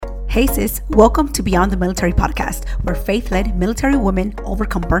Hey sis, welcome to Beyond the Military podcast, where faith-led military women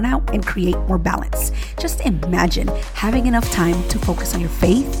overcome burnout and create more balance. Just imagine having enough time to focus on your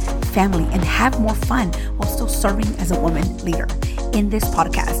faith, family, and have more fun while still serving as a woman leader. In this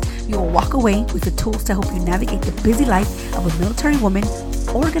podcast, you will walk away with the tools to help you navigate the busy life of a military woman,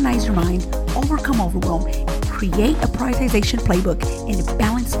 organize your mind, overcome overwhelm, create a prioritization playbook, and a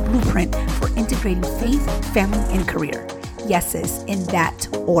balanced blueprint for integrating faith, family, and career. Yes, sis, in that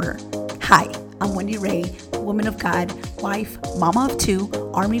order. Hi, I'm Wendy Ray, woman of God, wife, mama of two,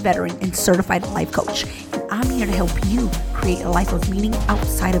 Army veteran, and certified life coach. And I'm here to help you create a life of meaning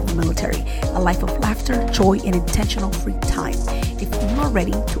outside of the military, a life of laughter, joy, and intentional free time. If you are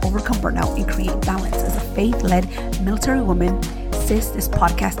ready to overcome burnout and create balance as a faith-led military woman, sis, this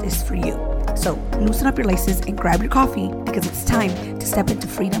podcast is for you. So loosen up your laces and grab your coffee because it's time to step into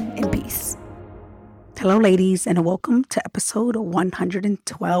freedom and peace. Hello, ladies, and welcome to episode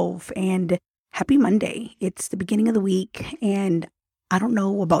 112, and happy Monday. It's the beginning of the week, and I don't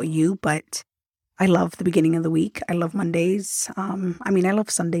know about you, but I love the beginning of the week. I love Mondays. I love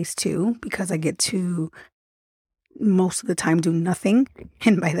Sundays too, because I get to most of the time do nothing,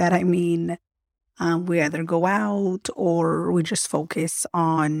 and by that I mean we either go out or we just focus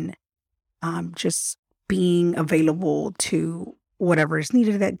on just being available to whatever is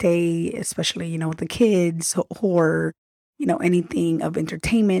needed that day, especially, with the kids or, anything of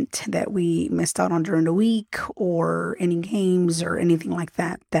entertainment that we missed out on during the week or any games or anything like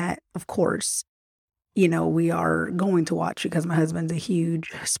that, of course, we are going to watch because my husband's a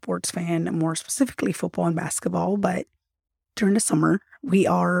huge sports fan, more specifically football and basketball. But during the summer, we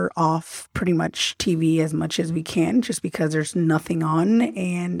are off pretty much TV as much as we can just because there's nothing on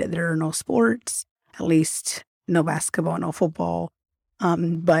and there are no sports, at least no basketball, no football,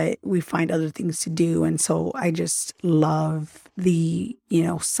 but we find other things to do. And so I just love the,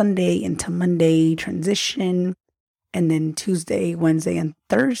 Sunday into Monday transition. And then Tuesday, Wednesday, and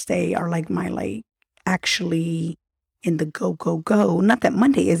Thursday are my actually in the go, go, go. Not that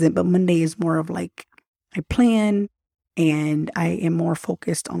Monday isn't, but Monday is more of I plan and I am more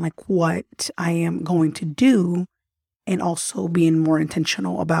focused on what I am going to do and also being more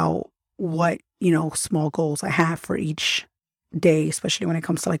intentional about what small goals I have for each day, especially when it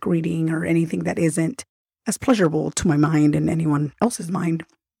comes to reading or anything that isn't as pleasurable to my mind and anyone else's mind.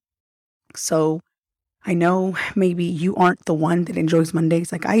 So I know maybe you aren't the one that enjoys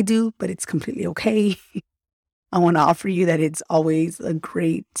Mondays like I do, but it's completely okay. I want to offer you that it's always a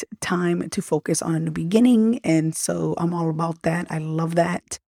great time to focus on a new beginning. And so I'm all about that. I love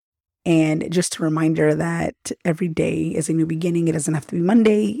that. And just a reminder that every day is a new beginning. It doesn't have to be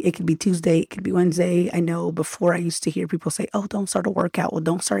Monday. It could be Tuesday. It could be Wednesday. I know before I used to hear people say, oh, don't start a workout. Well,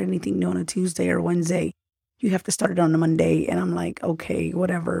 don't start anything new on a Tuesday or Wednesday. You have to start it on a Monday. And I'm like, okay,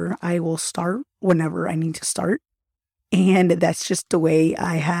 whatever. I will start whenever I need to start. And that's just the way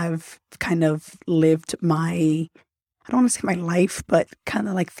I have kind of lived I don't want to say my life, but kind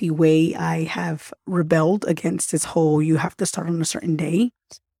of the way I have rebelled against this whole, you have to start on a certain day.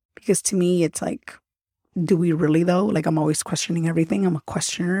 Because to me, it's do we really though? I'm always questioning everything. I'm a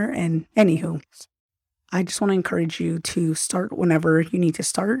questioner. And anywho, I just want to encourage you to start whenever you need to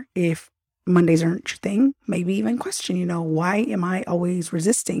start. If Mondays aren't your thing, maybe even question, why am I always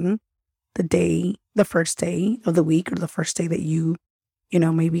resisting the first day of the week or the first day that you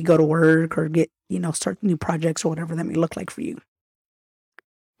maybe go to work or get, start new projects or whatever that may look like for you.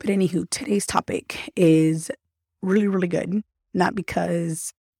 But anywho, today's topic is really, really good. Not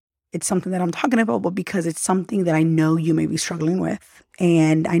because it's something that I'm talking about, but because it's something that I know you may be struggling with.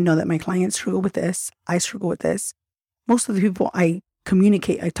 And I know that my clients struggle with this. I struggle with this. Most of the people I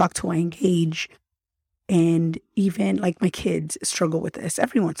communicate, I talk to, I engage, and even my kids struggle with this.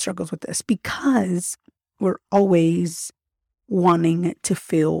 Everyone struggles with this because we're always wanting to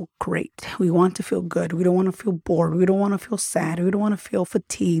feel great. We want to feel good. We don't want to feel bored. We don't want to feel sad. We don't want to feel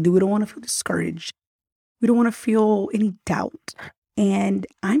fatigued. We don't want to feel discouraged. We don't want to feel any doubt. And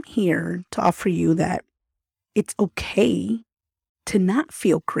I'm here to offer you that it's okay to not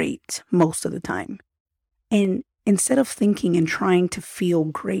feel great most of the time. And instead of thinking and trying to feel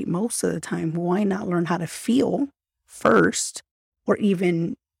great most of the time, why not learn how to feel first, or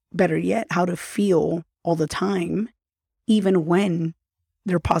even better yet, how to feel all the time, even when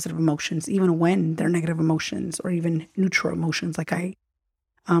they're positive emotions, even when they're negative emotions, or even neutral emotions like I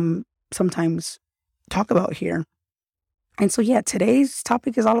sometimes talk about here. And so, today's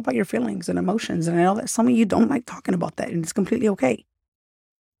topic is all about your feelings and emotions. And I know that some of you don't like talking about that, and it's completely okay.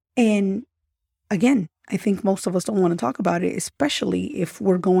 And again, I think most of us don't want to talk about it, especially if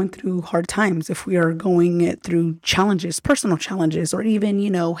we're going through hard times, if we are going through challenges, personal challenges, or even,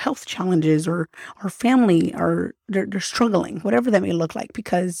 health challenges, or our family are they're struggling, whatever that may look like.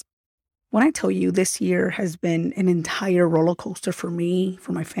 Because when I tell you this year has been an entire roller coaster for me,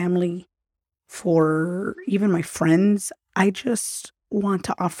 for my family, for even my friends, I just want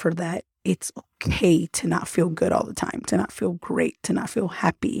to offer that it's okay to not feel good all the time, to not feel great, to not feel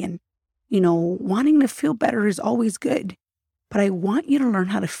happy. And wanting to feel better is always good, but I want you to learn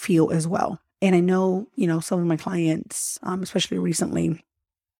how to feel as well. And I know, some of my clients, especially recently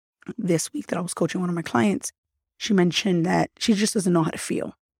this week that I was coaching one of my clients, she mentioned that she just doesn't know how to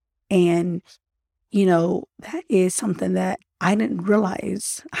feel. And, that is something that I didn't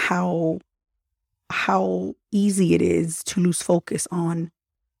realize how easy it is to lose focus on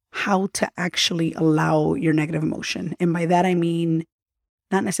how to actually allow your negative emotion. And by that, I mean,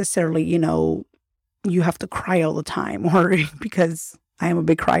 not necessarily, you have to cry all the time, or because I am a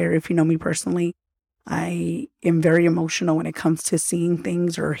big crier. If you know me personally, I am very emotional when it comes to seeing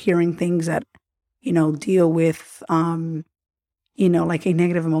things or hearing things that, deal with, like a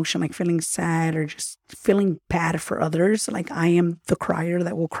negative emotion, like feeling sad or just feeling bad for others. Like I am the crier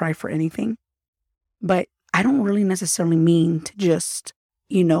that will cry for anything. But I don't really necessarily mean to just,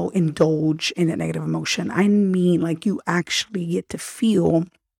 indulge in a negative emotion. I mean, like you actually get to feel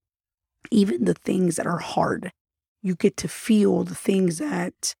even the things that are hard. You get to feel the things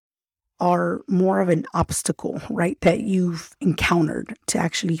that are more of an obstacle, right? That you've encountered, to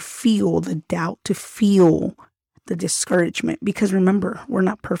actually feel the doubt, to feel the discouragement. Because remember, we're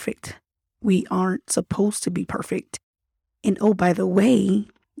not perfect. We aren't supposed to be perfect. And oh, by the way,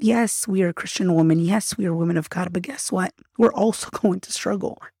 yes, we are a Christian woman. Yes, we are women of God. But guess what? We're also going to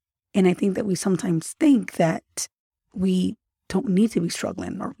struggle. And I think that we sometimes think that we don't need to be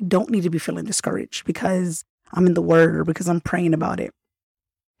struggling, or we don't need to be feeling discouraged because I'm in the Word or because I'm praying about it.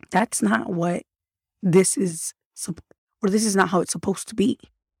 That's not what this is, or this is not how it's supposed to be.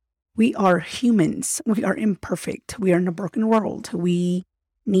 We are humans. We are imperfect. We are in a broken world. We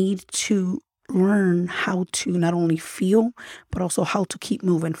need to learn how to not only feel, but also how to keep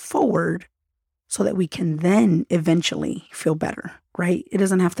moving forward so that we can then eventually feel better, right? It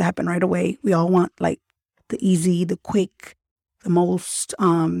doesn't have to happen right away. We all want like the easy, the quick, the most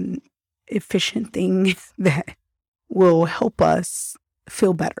efficient thing that will help us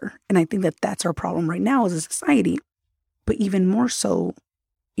feel better. And I think that that's our problem right now as a society. But even more so,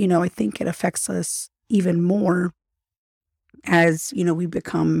 I think it affects us even more as, we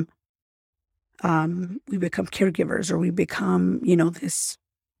become caregivers, or we become, this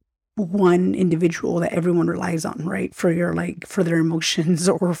one individual that everyone relies on, right? For their emotions,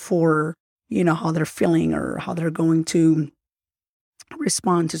 or for, how they're feeling, or how they're going to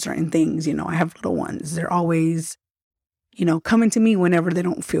respond to certain things. I have little ones. They're always, coming to me whenever they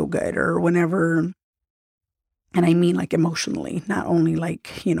don't feel good, or whenever, and I mean like emotionally, not only like,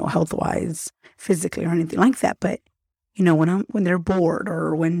 health wise, physically or anything like that, but when they're bored,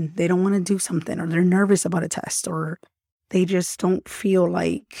 or when they don't want to do something, or they're nervous about a test, or they just don't feel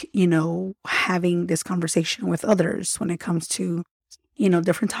like, having this conversation with others when it comes to,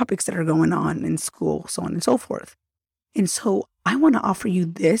 different topics that are going on in school, so on and so forth. And so I want to offer you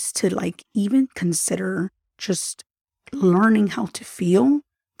this to like even consider just learning how to feel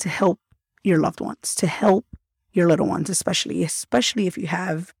to help your loved ones, to help your little ones, especially if you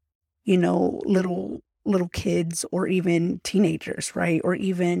have, little kids, or even teenagers, right? Or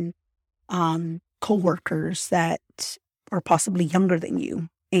even coworkers that are possibly younger than you.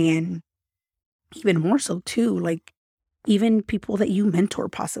 And even more so too, like even people that you mentor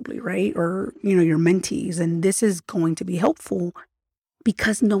possibly, right? Or, your mentees. And this is going to be helpful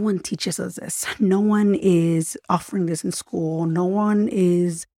because no one teaches us this. No one is offering this in school. No one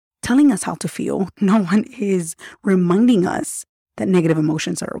is telling us how to feel. No one is reminding us that negative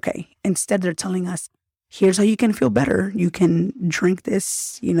emotions are okay. Instead, they're telling us, here's how you can feel better. You can drink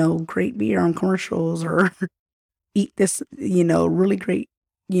this, great beer on commercials, or eat this, really great,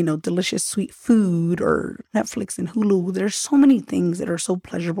 delicious sweet food, or Netflix and Hulu. There's so many things that are so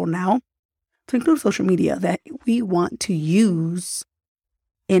pleasurable now, to include social media, that we want to use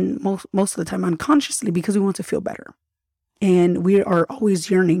in most of the time unconsciously, because we want to feel better. And we are always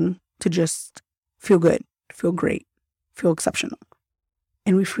yearning to just feel good, feel great, feel exceptional.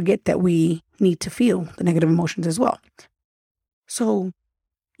 And we forget that we need to feel the negative emotions as well. So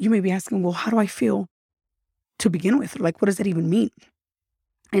you may be asking, well, how do I feel to begin with? Like, what does that even mean?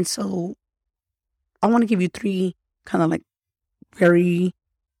 And so I want to give you 3 kind of like very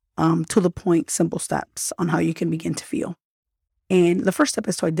to the point, simple steps on how you can begin to feel. And the first step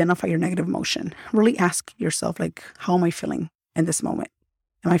is to identify your negative emotion. Really ask yourself, like, how am I feeling in this moment?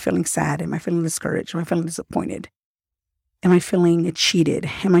 Am I feeling sad? Am I feeling discouraged? Am I feeling disappointed? Am I feeling cheated?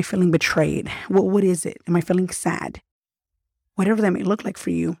 Am I feeling betrayed? What is it? Am I feeling sad? Whatever that may look like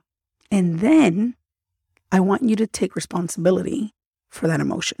for you. And then I want you to take responsibility for that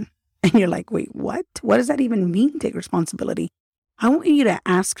emotion. And you're like, wait, what? What does that even mean, take responsibility? I want you to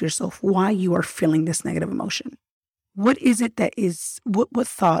ask yourself why you are feeling this negative emotion. What is it that is, what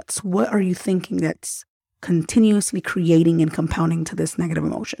thoughts, what are you thinking that's continuously creating and compounding to this negative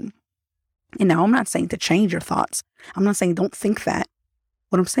emotion? And now I'm not saying to change your thoughts. I'm not saying don't think that.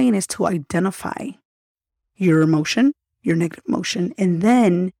 What I'm saying is to identify your emotion, your negative emotion, and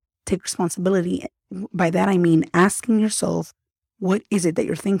then take responsibility. By that, I mean asking yourself, what is it that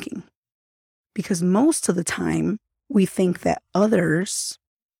you're thinking? Because most of the time, we think that others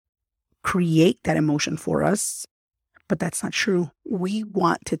create that emotion for us, but that's not true. We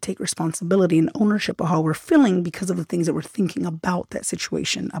want to take responsibility and ownership of how we're feeling because of the things that we're thinking about that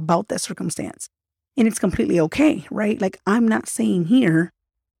situation, about that circumstance. And it's completely okay, right? Like, I'm not saying here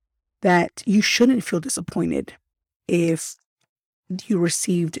that you shouldn't feel disappointed if you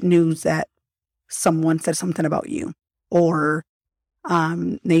received news that someone said something about you, or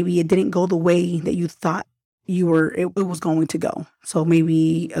maybe it didn't go the way that you thought it was going to go. So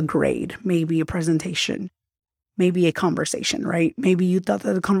maybe a grade, maybe a presentation, maybe a conversation, right? Maybe you thought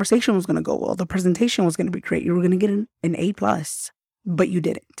that the conversation was going to go well. The presentation was going to be great. You were going to get an A+, but you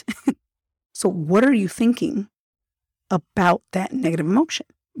didn't. So what are you thinking about that negative emotion?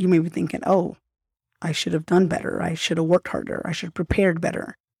 You may be thinking, oh, I should have done better. I should have worked harder. I should have prepared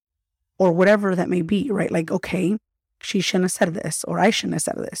better, or whatever that may be, right? Like, okay, she shouldn't have said this, or I shouldn't have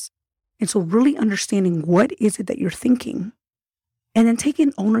said this. And so really understanding what is it that you're thinking, and then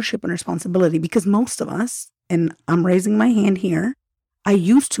taking ownership and responsibility, because most of us, and I'm raising my hand here, I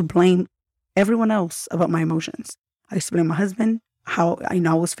used to blame everyone else about my emotions. I used to blame my husband, how I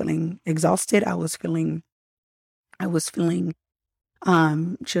was feeling exhausted. I was feeling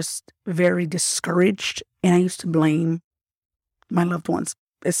just very discouraged. And I used to blame my loved ones,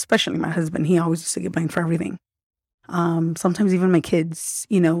 especially my husband. He always used to get blamed for everything. Sometimes even my kids,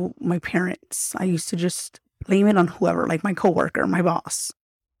 my parents, I used to just blame it on whoever, like my coworker, my boss,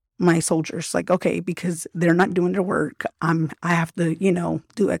 my soldiers. Like, okay, because they're not doing their work, I have to,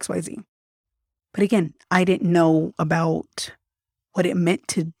 do XYZ. But again, I didn't know about what it meant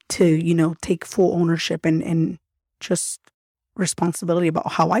to take full ownership and just responsibility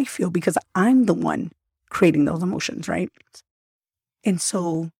about how I feel, because I'm the one creating those emotions, right? And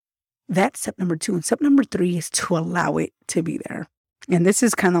so that's step number 2. And step number 3 is to allow it to be there. And this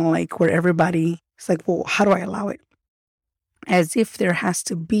is kind of like where everybody is like, well, how do I allow it? As if there has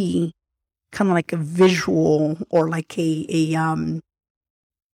to be kind of like a visual, or like a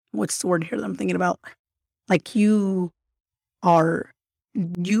what's the word here that I'm thinking about? Like you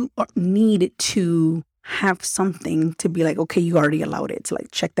need to have something to be like, okay, you already allowed it, to like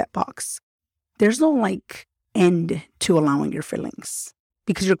check that box. There's no like end to allowing your feelings,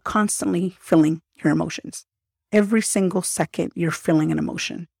 because you're constantly feeling your emotions. Every single second you're feeling an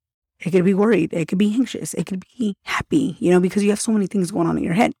emotion. It could be worried. It could be anxious. It could be happy, because you have so many things going on in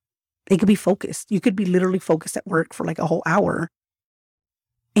your head. It could be focused. You could be literally focused at work for like a whole hour,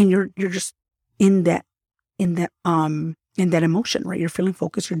 and you're just in that emotion, right? You're feeling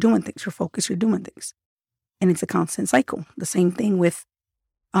focused. You're doing things. You're focused. You're doing things. And it's a constant cycle. The same thing with,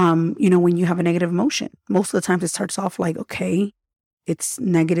 when you have a negative emotion. Most of the times it starts off like, okay, it's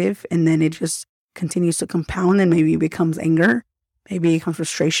negative, and then it just continues to compound, and maybe it becomes anger, maybe it becomes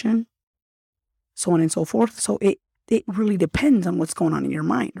frustration, so on and so forth. So it really depends on what's going on in your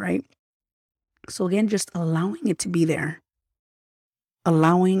mind, right? So again, just allowing it to be there,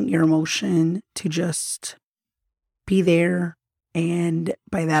 allowing your emotion to just be there. And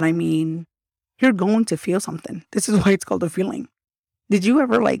by that, I mean, you're going to feel something. This is why it's called a feeling. Did you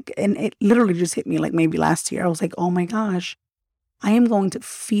ever and it literally just hit me like maybe last year. I was like, oh my gosh, I am going to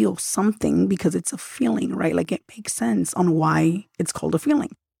feel something, because it's a feeling, right? Like, it makes sense on why it's called a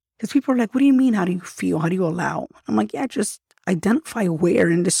feeling. Because people are like, what do you mean? How do you feel? How do you allow? I'm like, yeah, just identify where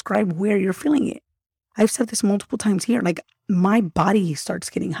and describe where you're feeling it. I've said this multiple times here. Like, my body starts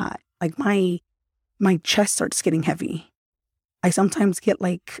getting hot. Like my chest starts getting heavy. I sometimes get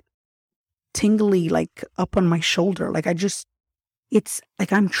like tingly, like up on my shoulder. Like it's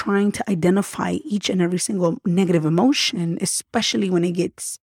like I'm trying to identify each and every single negative emotion, especially when it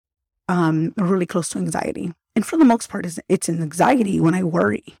gets really close to anxiety. And for the most part, it's an anxiety when I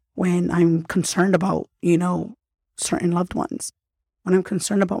worry, when I'm concerned about, certain loved ones, when I'm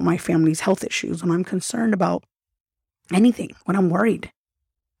concerned about my family's health issues, when I'm concerned about anything, when I'm worried.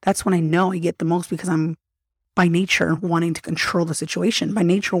 That's when I know I get the most, because I'm by nature wanting to control the situation, by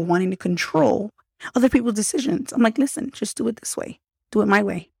nature wanting to control other people's decisions. I'm like, listen, just do it this way. Do it my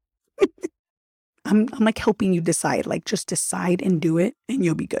way. I'm like helping you decide, like just decide and do it and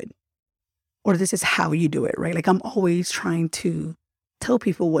you'll be good. Or this is how you do it, right? Like I'm always trying to tell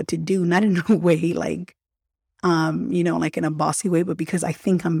people what to do, not in a way like, like in a bossy way, but because I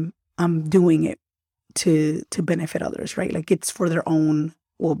think I'm doing it to benefit others, right? Like it's for their own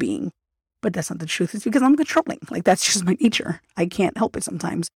well-being. But that's not the truth. It's because I'm controlling. Like that's just my nature. I can't help it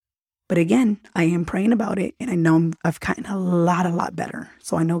sometimes. But again, I am praying about it, and I know I've gotten a lot better.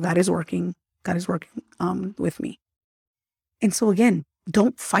 So I know God is working. God is working with me. And so again,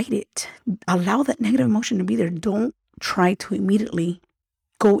 don't fight it. Allow that negative emotion to be there. Don't try to immediately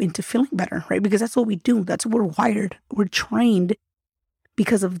go into feeling better, right? Because that's what we do. That's what we're wired. We're trained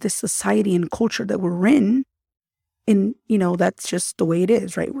because of this society and culture that we're in. And, that's just the way it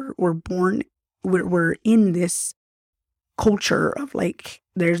is, right? We're born, we're in this culture of like,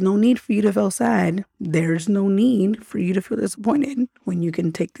 there's no need for you to feel sad. There's no need for you to feel disappointed when you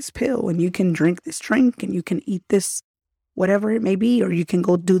can take this pill and you can drink this drink and you can eat this, whatever it may be, or you can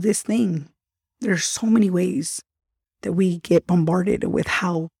go do this thing. There's so many ways that we get bombarded with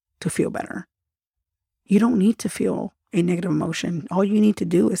how to feel better. You don't need to feel a negative emotion. All you need to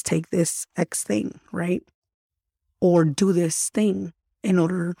do is take this X thing, right? Or do this thing in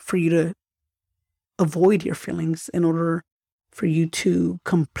order for you to avoid your feelings, in order for you to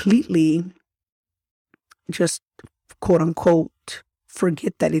completely just quote unquote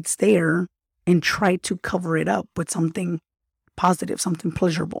forget that it's there and try to cover it up with something positive, something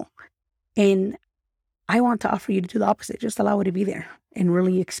pleasurable. And I want to offer you to do the opposite. Just allow it to be there and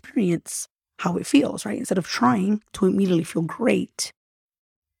really experience how it feels, right? Instead of trying to immediately feel great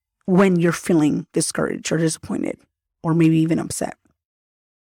when you're feeling discouraged or disappointed or maybe even upset.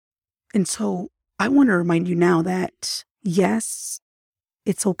 And so I want to remind you now that yes,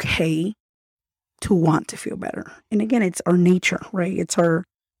 it's okay to want to feel better. And again, it's our nature, right? It's our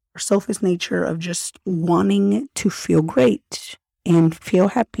selfish nature of just wanting to feel great and feel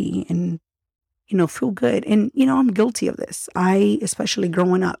happy and, feel good. And, I'm guilty of this. Especially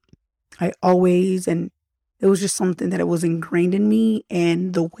growing up, and it was just something that it was ingrained in me,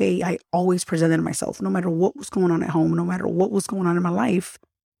 and the way I always presented myself, no matter what was going on at home, no matter what was going on in my life,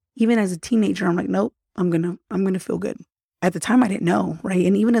 even as a teenager, I'm like, nope, I'm gonna feel good. At the time, I didn't know, right?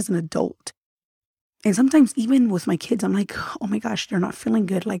 And even as an adult, and sometimes even with my kids, I'm like, oh my gosh, they're not feeling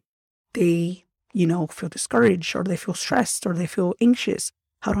good. Like they, feel discouraged, or they feel stressed, or they feel anxious.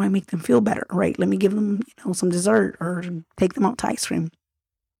 How do I make them feel better, right? Let me give them, some dessert or take them out to ice cream.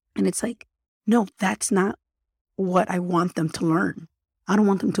 And it's like, no, that's not what I want them to learn. I don't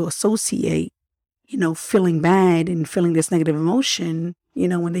want them to associate, feeling bad and feeling this negative emotion,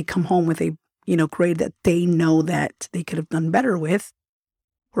 when they come home with a, grade that they know that they could have done better with,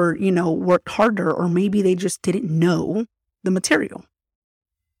 or, worked harder, or maybe they just didn't know the material.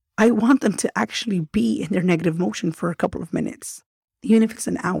 I want them to actually be in their negative emotion for a couple of minutes, even if it's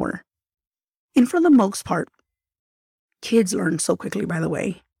an hour. And for the most part, kids learn so quickly, by the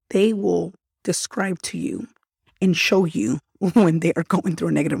way. They will describe to you and show you when they are going through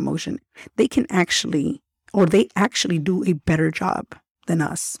a negative emotion. They actually do a better job than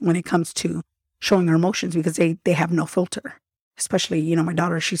us when it comes to showing our emotions, because they have no filter. Especially, my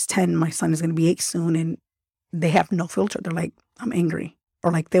daughter, she's 10, my son is going to be 8 soon, and they have no filter. They're like, I'm angry.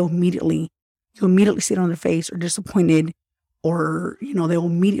 Or like you'll immediately see it on their face, or disappointed, or, they'll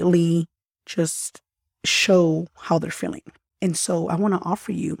immediately just show how they're feeling. And so I want to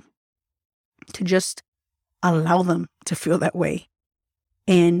offer you to just allow them to feel that way.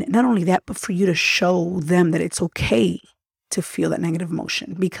 And not only that, but for you to show them that it's okay to feel that negative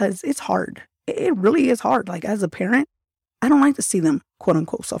emotion, because it's hard. It really is hard. Like as a parent, I don't like to see them quote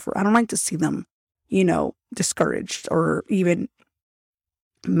unquote suffer. I don't like to see them, discouraged or even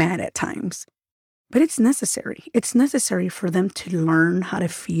mad at times. But it's necessary. It's necessary for them to learn how to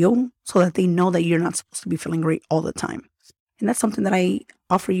feel so that they know that you're not supposed to be feeling great all the time. And that's something that I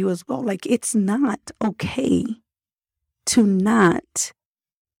offer you as well. Like it's not okay to not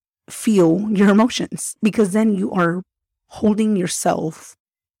feel your emotions, because then you are holding yourself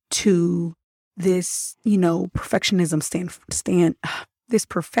to this, perfectionism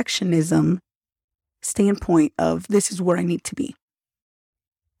standpoint of this is where I need to be.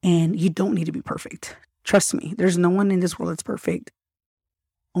 And you don't need to be perfect. Trust me, there's no one in this world that's perfect.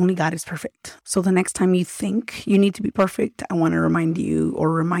 Only God is perfect. So the next time you think you need to be perfect, I want to remind you,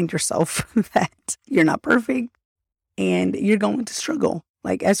 or remind yourself, that you're not perfect and you're going to struggle.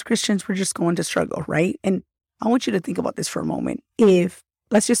 Like as Christians, we're just going to struggle, right? And I want you to think about this for a moment. If,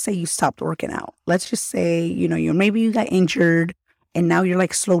 let's just say you stopped working out. Let's just say, maybe you got injured and now you're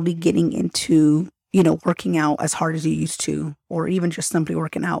like slowly getting into, working out as hard as you used to, or even just simply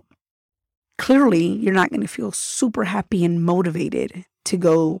working out. Clearly, you're not going to feel super happy and motivated to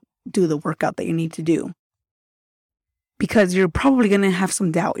go do the workout that you need to do, because you're probably going to have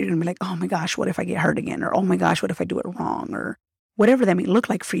some doubt. You're going to be like, oh my gosh, what if I get hurt again? Or, oh my gosh, what if I do it wrong? Or whatever that may look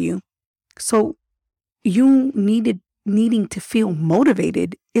like for you. So you needing to feel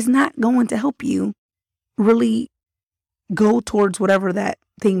motivated is not going to help you really go towards whatever that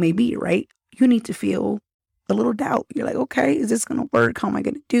thing may be, right? You need to feel a little doubt. You're like, okay, is this going to work? How am I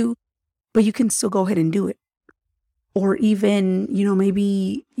going to do? But you can still go ahead and do it. Or even,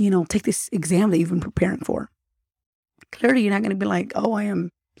 maybe, take this exam that you've been preparing for. Clearly, you're not going to be like, oh, I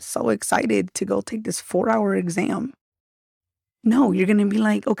am so excited to go take this 4-hour exam. No, you're going to be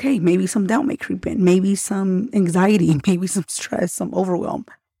like, okay, maybe some doubt may creep in, maybe some anxiety, maybe some stress, some overwhelm.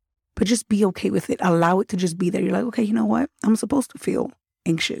 But just be okay with it. Allow it to just be there. You're like, okay, you know what? I'm supposed to feel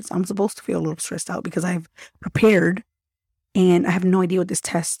anxious. I'm supposed to feel a little stressed out because I've prepared and I have no idea what this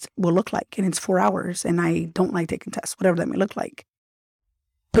test will look like. And it's 4 hours and I don't like taking tests, whatever that may look like.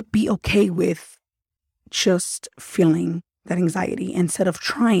 But be okay with just feeling that anxiety instead of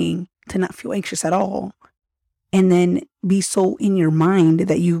trying to not feel anxious at all. And then be so in your mind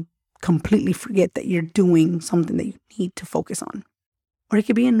that you completely forget that you're doing something that you need to focus on. Or it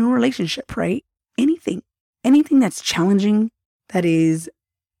could be a new relationship, right? Anything that's challenging, that is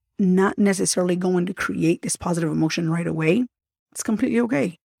not necessarily going to create this positive emotion right away, it's completely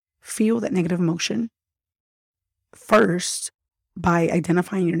okay. Feel that negative emotion first by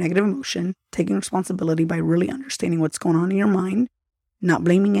identifying your negative emotion, taking responsibility by really understanding what's going on in your mind, not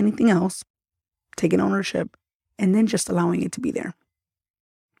blaming anything else, taking ownership, and then just allowing it to be there.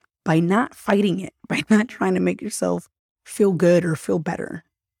 By not fighting it, by not trying to make yourself feel good or feel better,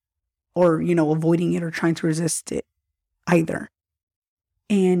 or, avoiding it or trying to resist it either.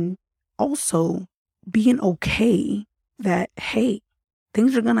 And also being okay that, hey,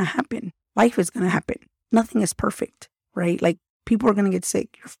 things are going to happen. Life is going to happen. Nothing is perfect, right? Like, people are going to get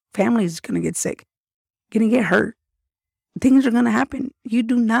sick. Your family is going to get sick, going to get hurt. Things are going to happen. You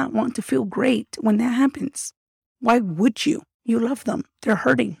do not want to feel great when that happens. Why would you? You love them. They're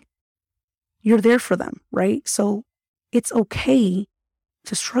hurting. You're there for them, right? So it's okay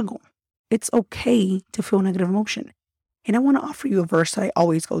to struggle. It's okay to feel negative emotion. And I want to offer you a verse that I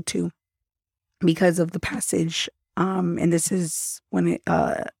always go to because of the passage. And this is when it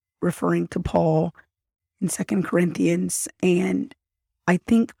referring to Paul in 2 Corinthians. And I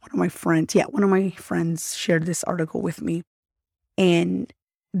think one of my friends shared this article with me. And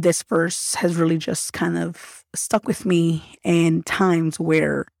this verse has really just kind of stuck with me in times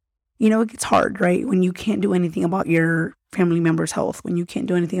where, it gets hard, right? When you can't do anything about your family member's health, when you can't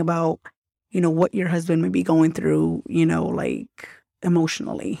do anything about, what your husband may be going through, like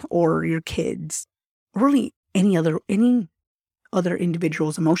emotionally, or your kids, really any other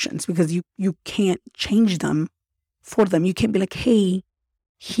individual's emotions, because you can't change them for them. You can't be like, hey,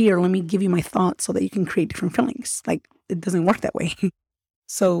 here, let me give you my thoughts so that you can create different feelings. Like, it doesn't work that way.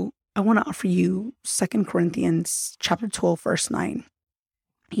 So I want to offer you 2 Corinthians chapter 12, verse 9.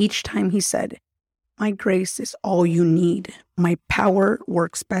 Each time he said, my grace is all you need. My power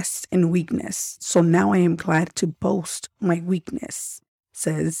works best in weakness. So now I am glad to boast my weakness,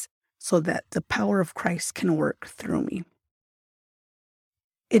 says, so that the power of Christ can work through me.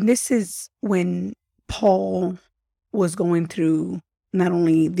 And this is when Paul was going through not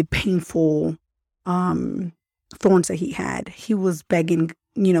only the painful thorns that he had, he was begging,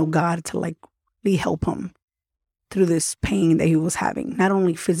 God to really help him through this pain that he was having, not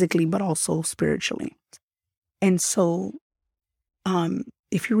only physically, but also spiritually. And so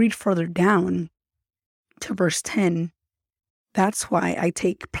if you read further down to verse 10, that's why I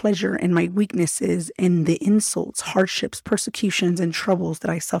take pleasure in my weaknesses, in the insults, hardships, persecutions, and troubles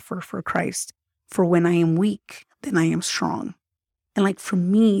that I suffer for Christ. For when I am weak, then I am strong. And for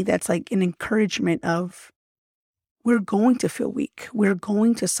me, that's an encouragement of, we're going to feel weak. We're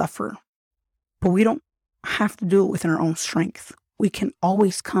going to suffer, but we don't have to do it within our own strength. We can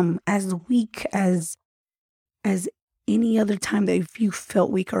always come as weak as any other time that if you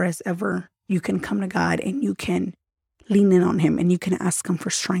felt weak or as ever, you can come to God and you can lean in on him and you can ask him for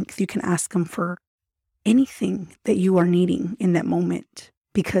strength. You can ask him for anything that you are needing in that moment,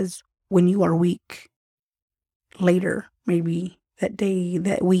 because when you are weak later, maybe that day,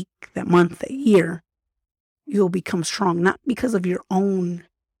 that week, that month, that year, you'll become strong, not because of your own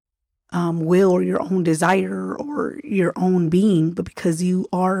will or your own desire or your own being, but because you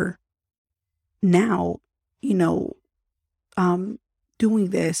are now doing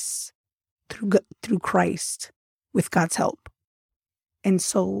this through Christ with God's help. And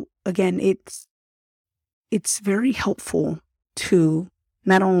so again, it's very helpful to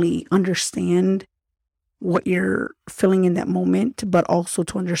not only understand what you're feeling in that moment, but also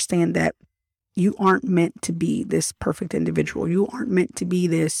to understand that you aren't meant to be this perfect individual. You aren't meant to be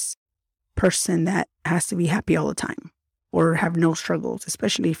this person that has to be happy all the time or have no struggles,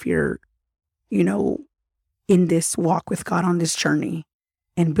 especially if you're, in this walk with God on this journey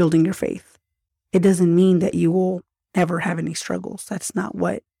and building your faith. It doesn't mean that you will never have any struggles. That's not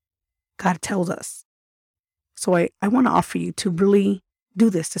what God tells us. So I want to offer you to really do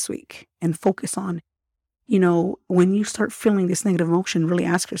this week and focus on, when you start feeling this negative emotion, really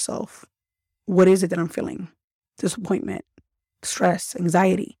ask yourself, what is it that I'm feeling? Disappointment, stress,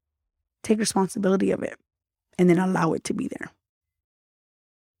 anxiety. Take responsibility of it and then allow it to be there.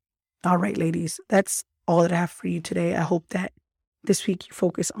 All right, ladies, that's all that I have for you today. I hope that this week you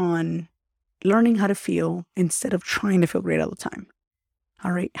focus on learning how to feel instead of trying to feel great all the time.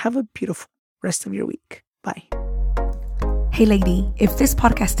 All right, have a beautiful rest of your week. Bye. Hey lady, if this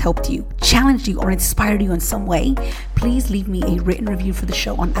podcast helped you, challenged you, or inspired you in some way, please leave me a written review for the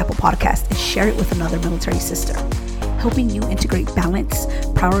show on Apple Podcasts and share it with another military sister. Helping you integrate balance,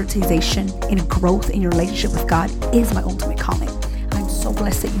 prioritization, and growth in your relationship with God is my ultimate calling. I'm so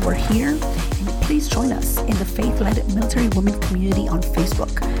blessed that you are here, and please join us in the Faith-Led Military Women community on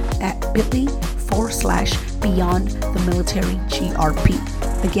Facebook at bit.ly/Beyond the Military GRP.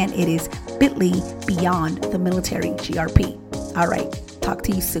 Again, it is bit.ly Beyond the Military GRP. All right, talk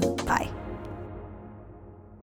to you soon. Bye.